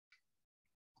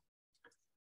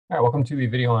All right, welcome to the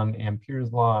video on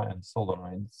Amperes Law and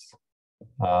Solenoids.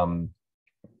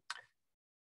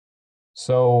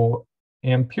 So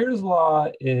Amperes Law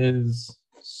is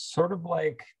sort of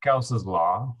like Gauss's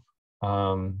law.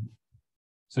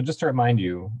 So just to remind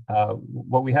you,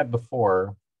 what we had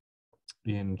before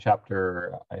in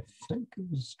chapter, I think it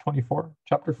was 24,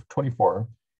 chapter 24,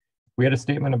 we had a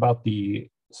statement about the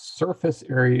surface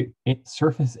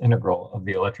integral of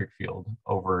the electric field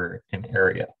over an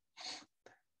area.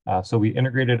 So we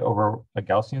integrated over a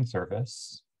Gaussian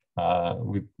surface.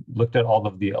 We looked at all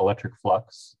of the electric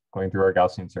flux going through our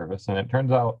Gaussian surface, and it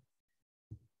turns out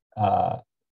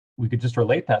we could just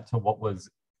relate that to what was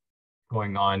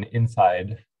going on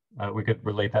inside. We could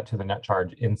relate that to the net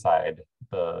charge inside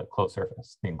the closed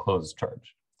surface, the enclosed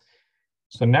charge.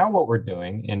 So now what we're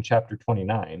doing in chapter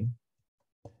 29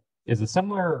 is a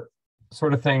similar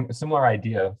sort of thing, a similar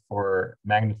idea for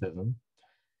magnetism,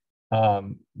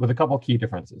 with a couple key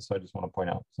differences. So I just want to point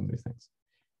out some of these things.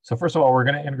 So first of all, we're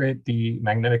going to integrate the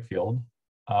magnetic field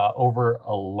over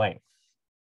a length.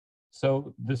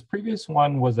 So this previous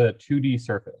one was a 2D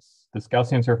surface. This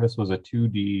Gaussian surface was a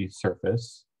 2D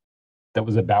surface that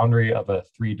was a boundary of a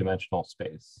three-dimensional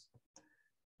space.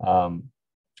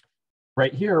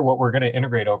 Right here, what we're going to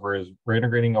integrate over is we're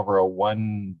integrating over a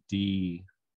 1D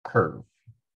curve,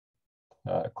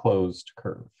 closed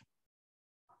curve.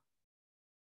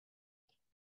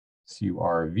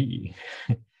 CURV.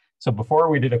 So before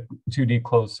we did a 2D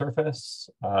closed surface,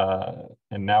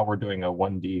 and now we're doing a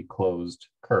 1D closed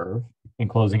curve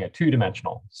enclosing a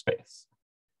two-dimensional space,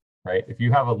 right? If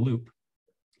you have a loop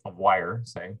of wire,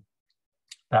 say,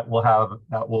 that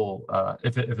will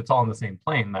if it's all in the same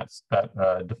plane,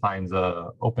 that defines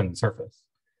a open surface.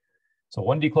 So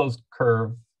 1D closed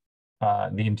curve,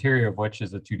 the interior of which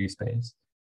is a 2D space,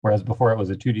 whereas before it was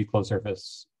a 2D closed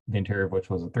surface, the interior of which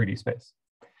was a 3D space.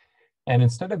 And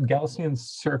instead of Gaussian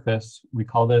surface, we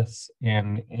call this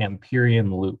an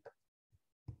Amperian loop.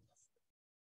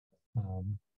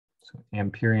 So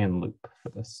Amperian loop for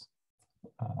this.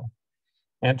 And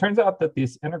it turns out that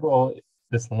this integral,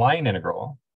 this line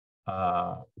integral,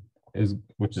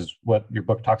 which is what your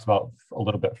book talks about a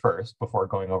little bit first before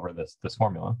going over this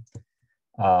formula.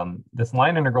 This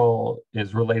line integral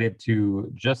is related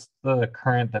to just the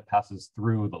current that passes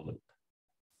through the loop,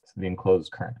 so the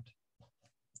enclosed current.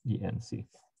 ENC.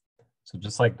 So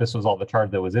just like this was all the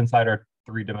charge that was inside our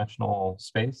three-dimensional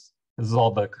space, this is all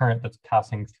the current that's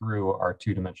passing through our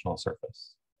two-dimensional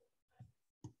surface.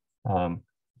 So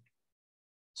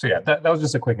yeah, that was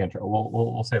just a quick intro.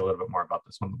 We'll say a little bit more about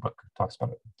this when the book talks about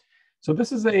it. So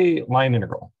this is a line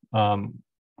integral. Your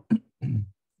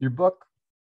book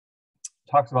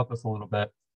talks about this a little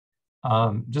bit.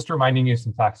 Just reminding you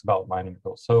some facts about line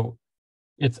integrals. So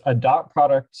it's a dot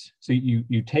product. So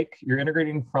you're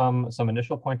integrating from some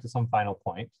initial point to some final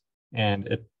point.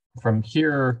 And from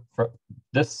here, from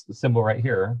this symbol right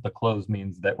here, the close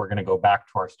means that we're going to go back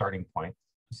to our starting point.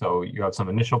 So you have some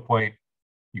initial point,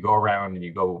 you go around and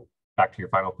you go back to your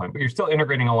final point, but you're still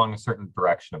integrating along a certain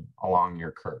direction along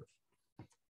your curve.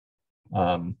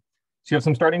 So you have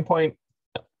some starting point,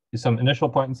 some initial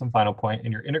point and some final point,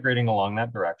 and you're integrating along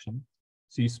that direction.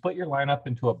 So you split your line up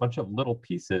into a bunch of little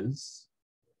pieces,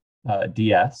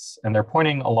 ds, and they're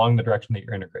pointing along the direction that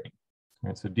you're integrating.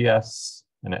 Right, so ds,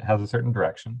 and it has a certain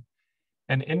direction.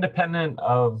 And independent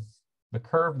of the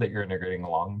curve that you're integrating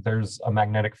along, there's a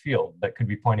magnetic field that could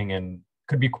be pointing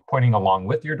along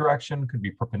with your direction, could be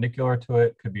perpendicular to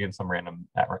it, could be in some random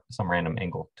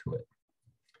angle to it.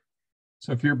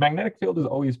 So if your magnetic field is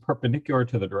always perpendicular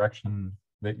to the direction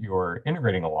that you're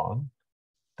integrating along,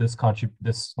 this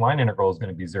line integral is going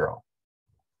to be 0.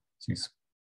 So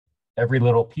every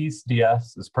little piece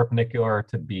ds is perpendicular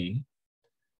to b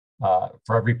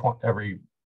for every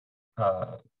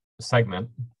segment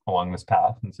along this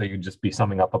path, and so you'd just be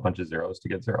summing up a bunch of zeros to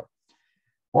get 0.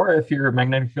 Or if your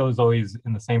magnetic field is always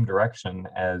in the same direction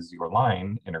as your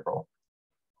line integral,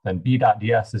 then b dot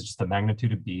ds is just the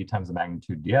magnitude of b times the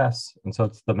magnitude ds, and so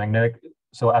it's the magnetic.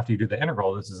 So after you do the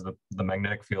integral, this is the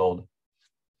magnetic field.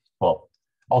 Well,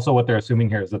 also what they're assuming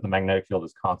here is that the magnetic field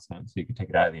is constant, so you can take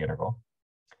it out of the integral.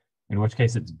 In which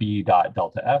case it's b dot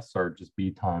delta s, or just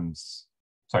b times,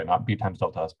 sorry, not b times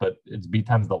delta s, but it's b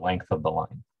times the length of the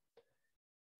line.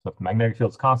 So if the magnetic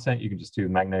field is constant, you can just do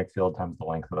magnetic field times the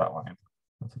length of that line.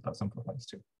 That's what that simplifies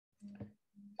to.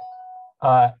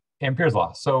 Ampere's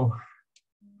law. So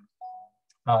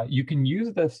you can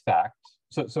use this fact.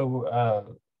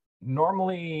 So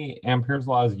normally Ampere's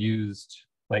law is used,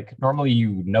 like normally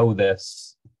you know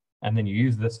this, and then you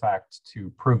use this fact to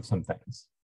prove some things.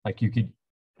 Like you could,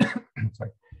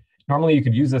 sorry. Normally you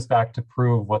could use this fact to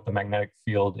prove what the magnetic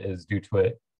field is due to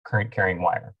it current carrying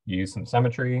wire. You use some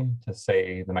symmetry to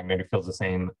say the magnetic field is the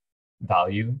same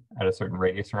value at a certain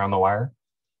radius around the wire.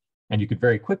 And you could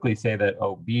very quickly say that,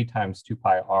 oh, B times 2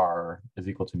 pi r is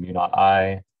equal to mu naught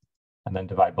I, and then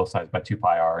divide both sides by 2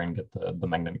 pi r and get the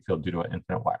magnetic field due to an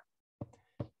infinite wire.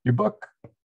 Your book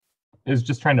is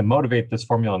just trying to motivate this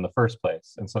formula in the first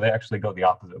place. And so they actually go the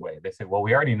opposite way. They say, well,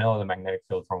 we already know the magnetic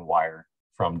field from wire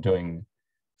from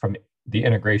the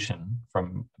integration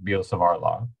from Biot-Savart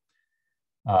law.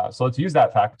 So let's use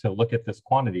that fact to look at this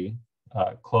quantity,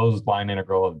 closed line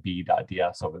integral of B dot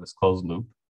ds over this closed loop.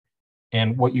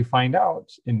 And what you find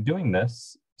out in doing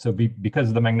this, so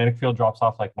because the magnetic field drops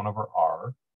off like 1 over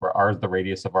r, where r is the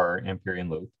radius of our Amperian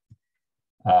loop,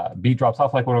 B drops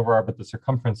off like 1 over r, but the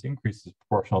circumference increases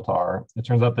proportional to r. It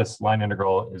turns out this line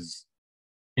integral is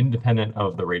independent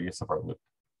of the radius of our loop.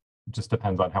 It just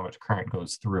depends on how much current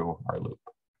goes through our loop.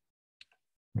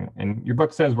 And your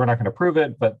book says we're not going to prove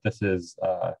it, but this is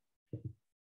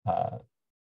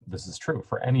true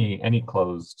for any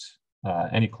closed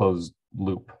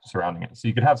loop surrounding it. So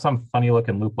you could have some funny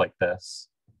looking loop like this,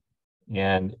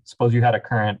 and suppose you had a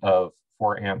current of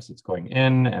 4 amps that's going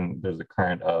in, and there's a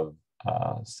current of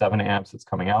 7 amps that's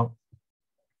coming out.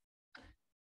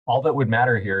 All that would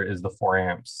matter here is the 4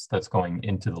 amps that's going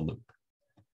into the loop.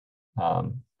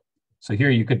 So here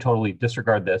you could totally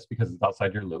disregard this because it's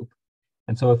outside your loop.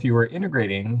 And so if you were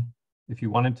integrating, if you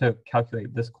wanted to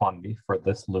calculate this quantity for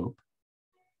this loop,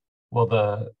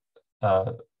 well,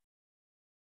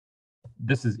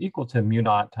 this is equal to mu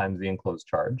naught times the enclosed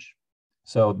charge.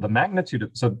 So the magnitude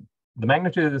of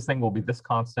this thing will be this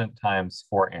constant times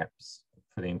 4 amps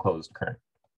for the enclosed current.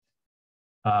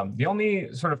 The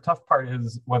only sort of tough part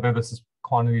is whether this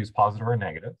quantity is positive or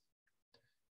negative.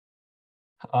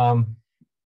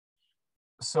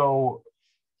 So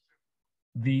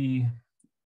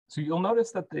you'll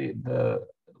notice that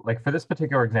like for this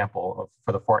particular example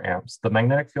for the 4 amps, the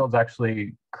magnetic field's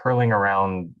actually curling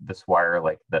around this wire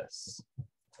like this.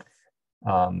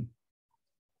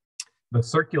 The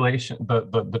circulation,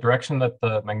 the direction that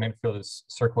the magnetic field is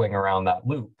circling around that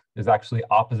loop is actually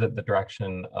opposite the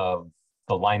direction of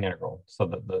the line integral. So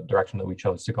the direction that we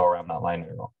chose to go around that line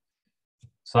integral.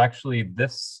 So actually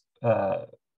this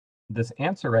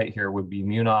answer right here would be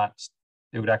mu naught,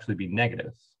 it would actually be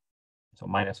negative. So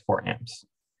minus 4 amps,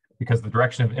 because the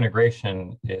direction of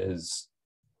integration is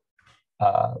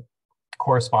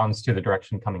corresponds to the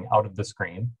direction coming out of the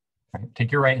screen. Right?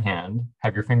 Take your right hand,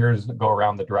 have your fingers go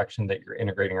around the direction that you're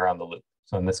integrating around the loop.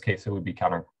 So in this case, it would be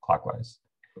counterclockwise.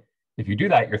 If you do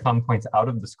that, your thumb points out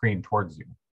of the screen towards you,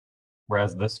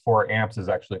 whereas this 4 amps is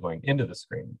actually going into the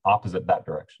screen, opposite that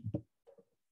direction.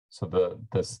 So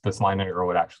this line integral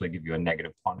would actually give you a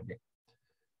negative quantity.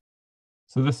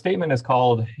 So this statement is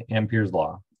called Ampere's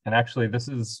law. And actually this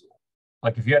is,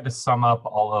 like if you had to sum up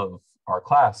all of our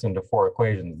class into 4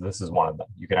 equations, this is one of them.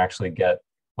 You can actually get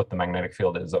what the magnetic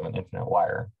field is of an infinite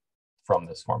wire from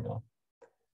this formula.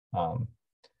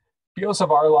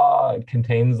 Biot-Savart law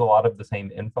contains a lot of the same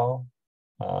info.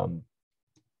 And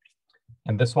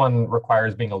this one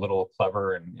requires being a little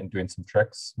clever and doing some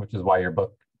tricks, which is why your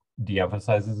book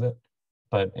de-emphasizes it.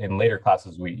 But in later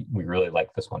classes, we really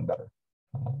like this one better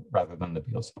rather than the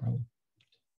Biot-Savart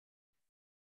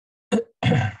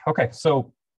law. Okay,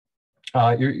 so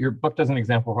your book does an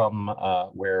example problem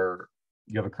where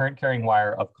you have a current carrying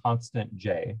wire of constant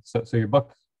J. So your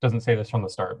book doesn't say this from the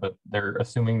start, but they're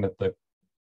assuming that the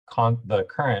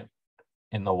current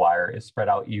in the wire is spread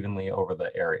out evenly over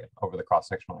the area, over the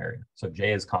cross-sectional area. So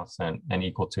J is constant and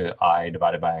equal to I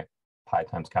divided by pi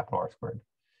times capital R squared.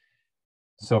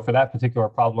 So for that particular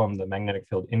problem, the magnetic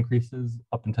field increases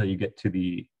up until you get to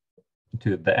the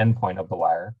end point of the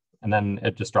wire, and then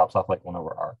it just drops off like 1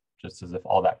 over R, just as if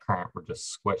all that current were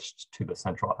just squished to the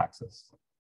central axis.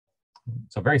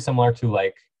 So very similar to,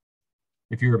 like,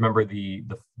 if you remember the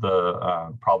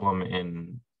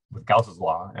problem with Gauss's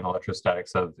law and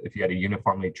electrostatics of if you had a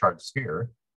uniformly charged sphere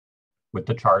with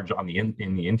the charge on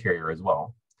in the interior as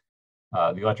well,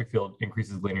 the electric field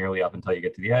increases linearly up until you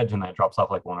get to the edge, and then it drops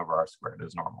off like 1 over R squared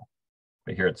as normal.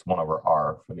 But here it's 1 over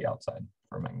R for the outside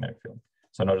for a magnetic field.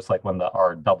 So notice, like, when the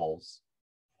R doubles,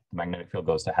 the magnetic field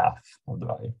goes to half of the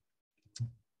value.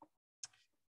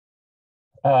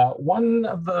 One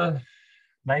of the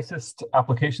nicest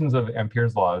applications of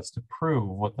Ampere's law is to prove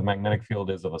what the magnetic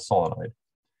field is of a solenoid.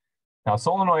 Now, a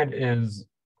solenoid is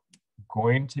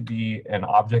going to be an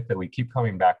object that we keep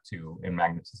coming back to in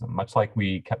magnetism, much like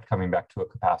we kept coming back to a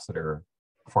capacitor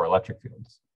for electric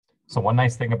fields. So one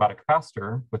nice thing about a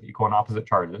capacitor with equal and opposite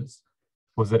charges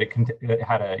was that it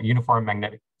had a uniform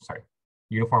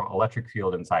electric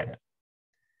field inside it.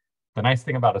 The nice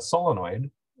thing about a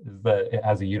solenoid is that it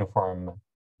has a uniform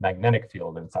magnetic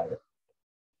field inside it.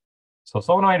 So a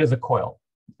solenoid is a coil.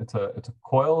 It's a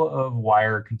coil of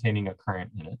wire containing a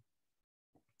current in it.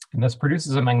 And this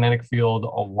produces a magnetic field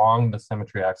along the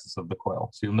symmetry axis of the coil.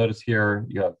 So you'll notice here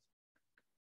you have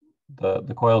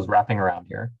the coil is wrapping around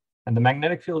here. And the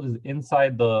magnetic field is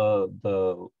inside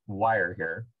the wire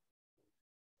here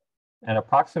and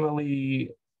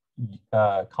approximately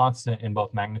constant in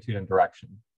both magnitude and direction.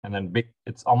 And then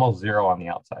it's almost zero on the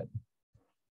outside.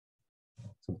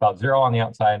 So about zero on the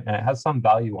outside, and it has some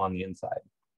value on the inside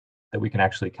that we can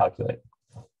actually calculate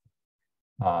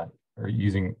or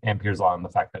using Ampere's law and the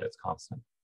fact that it's constant.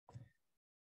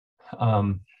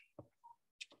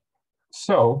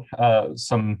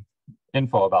 Some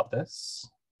info about this.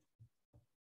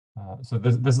 So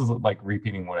this is like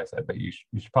repeating what I said, but you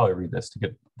should probably read this to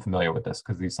get familiar with this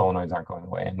because these solenoids aren't going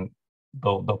away, and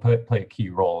they'll play a key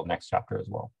role next chapter as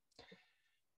well.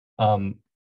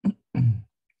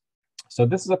 So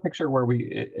this is a picture where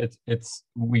we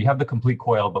have the complete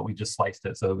coil, but we just sliced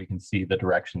it so that we can see the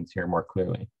directions here more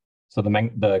clearly. So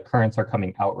the currents are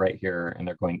coming out right here, and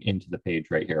they're going into the page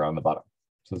right here on the bottom.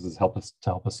 So this is help us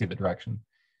see the direction.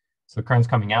 So the current's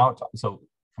coming out. So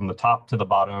from the top to the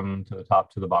bottom, to the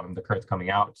top to the bottom, the current's coming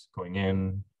out, going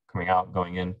in, coming out,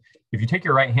 going in. If you take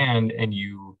your right hand and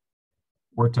you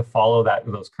were to follow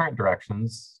those current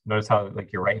directions, notice how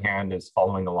like your right hand is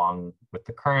following along with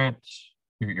the current,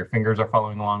 your fingers are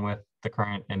following along with the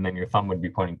current, and then your thumb would be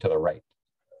pointing to the right.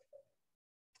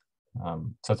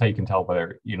 So that's how you can tell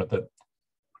whether, you'll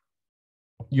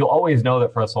always know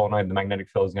that for a solenoid, the magnetic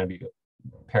field is going to be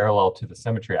parallel to the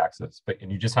symmetry axis,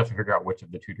 and you just have to figure out which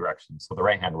of the two directions. So the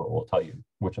right hand rule will tell you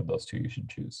which of those two you should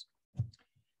choose.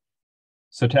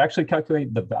 So to actually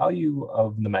calculate the value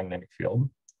of the magnetic field,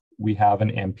 we have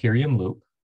an Amperian loop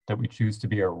that we choose to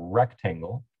be a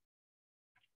rectangle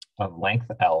of length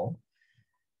L.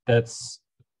 That's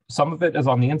some of it is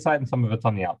on the inside and some of it's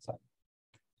on the outside.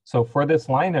 So for this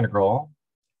line integral,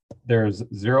 there's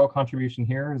zero contribution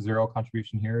here, zero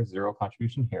contribution here, zero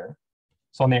contribution here.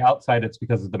 So on the outside, it's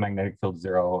because of the magnetic field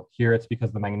zero. Here, it's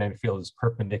because the magnetic field is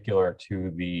perpendicular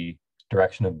to the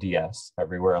direction of ds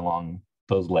everywhere along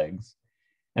those legs.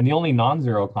 And the only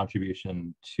non-zero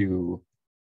contribution to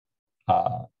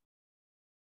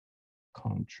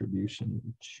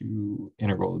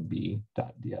integral of b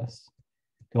dot ds.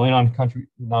 The only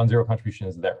non-zero contribution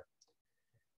is there.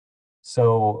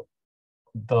 So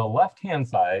the left-hand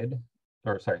side,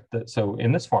 so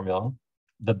in this formula,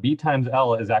 the b times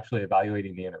L is actually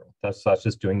evaluating the integral. So that's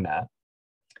just doing that.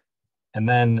 And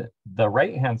then the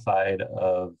right-hand side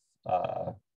of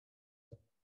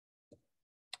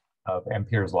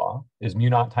Ampere's law is mu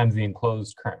naught times the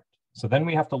enclosed current. So then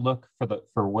we have to look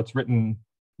for what's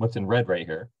in red right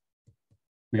here.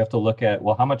 We have to look at,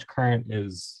 well, how much current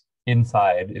is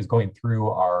going through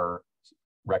our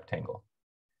rectangle.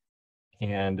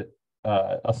 And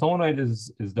a solenoid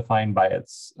is defined by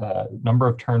its number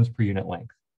of turns per unit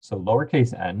length. So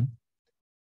lowercase n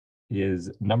is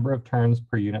number of turns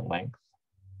per unit length.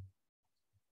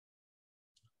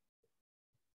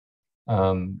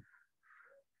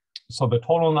 So the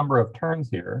total number of turns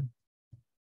here,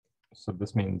 so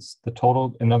this means the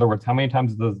total, in other words, how many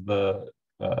times does the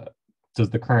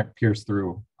current pierce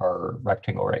through our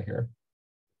rectangle right here?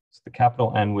 So the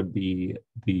capital N would be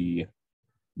the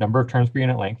number of turns per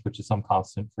unit length, which is some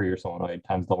constant for your solenoid,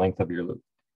 times the length of your loop.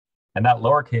 And that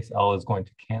lowercase l is going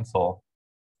to cancel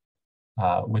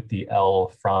with the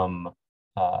L from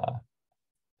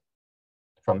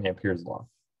Ampere's law.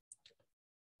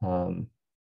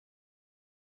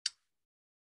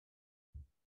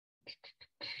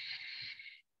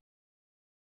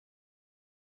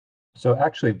 So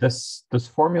actually, this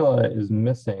formula is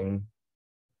missing.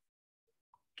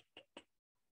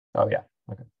 Oh yeah,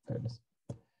 okay, there it is.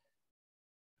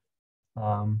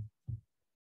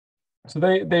 So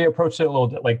they approached it a little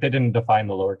bit, like they didn't define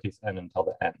the lowercase n until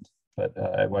the end, but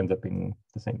it winds up being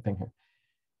the same thing here.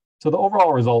 So the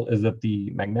overall result is that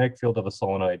the magnetic field of a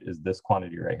solenoid is this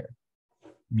quantity right here,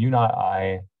 mu naught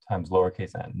I times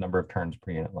lowercase n, number of turns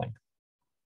per unit length,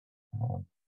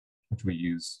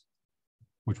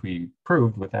 which we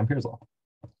proved with Ampere's law.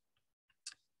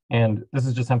 And this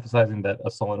is just emphasizing that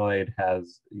a solenoid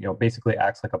has, basically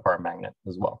acts like a bar magnet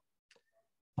as well.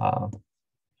 All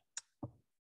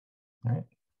right.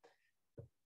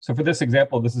 So for this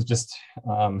example, this is just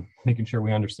making sure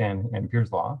we understand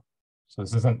Ampere's law. So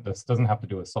this doesn't have to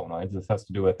do with solenoids. This has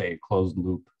to do with a closed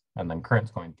loop and then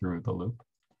currents going through the loop.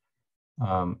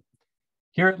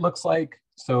 Here it looks like,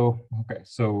 the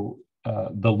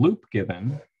loop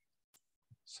given,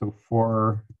 so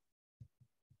for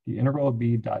the integral of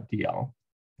b dot dl,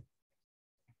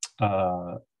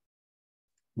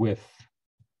 with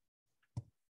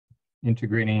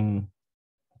integrating,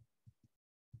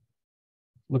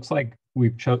 looks like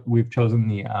we've chosen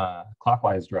the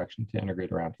clockwise direction to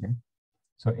integrate around here.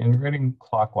 So integrating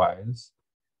clockwise,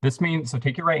 this means, so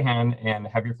take your right hand and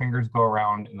have your fingers go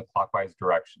around in the clockwise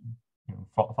direction. You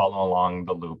know, follow along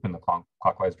the loop in the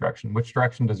clockwise direction. Which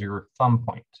direction does your thumb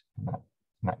point in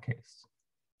that case?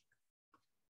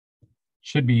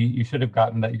 You should have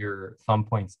gotten that your thumb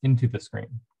points into the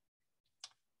screen.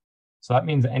 So that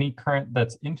means any current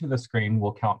that's into the screen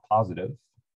will count positive.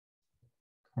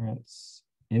 Currents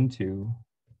into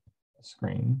the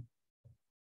screen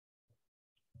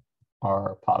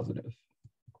are positive.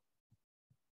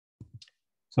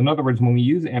 So in other words, when we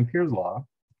use Ampere's law,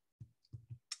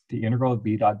 the integral of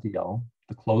b dot dl,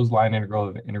 the closed line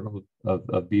integral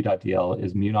of b dot dl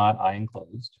is mu naught I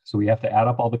enclosed. So we have to add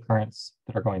up all the currents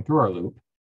that are going through our loop,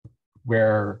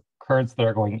 where currents that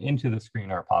are going into the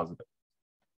screen are positive.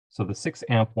 So the 6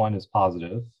 amp one is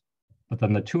positive, but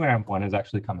then the 2 amp one is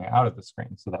actually coming out of the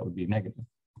screen. So that would be negative.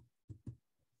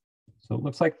 So it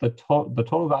looks like the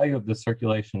total value of this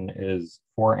circulation is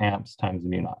 4 amps times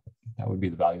mu naught. That would be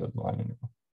the value of the line integral.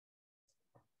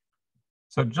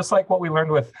 So just like what we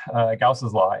learned with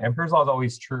Gauss's law, Ampere's law is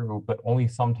always true, but only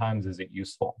sometimes is it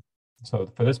useful. So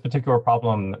for this particular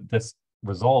problem, this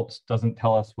result doesn't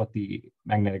tell us what the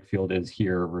magnetic field is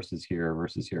here versus here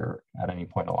versus here at any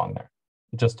point along there.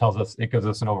 It just tells us, it gives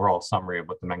us an overall summary of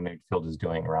what the magnetic field is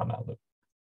doing around that loop.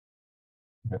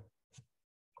 Okay.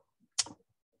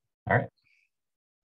 All right.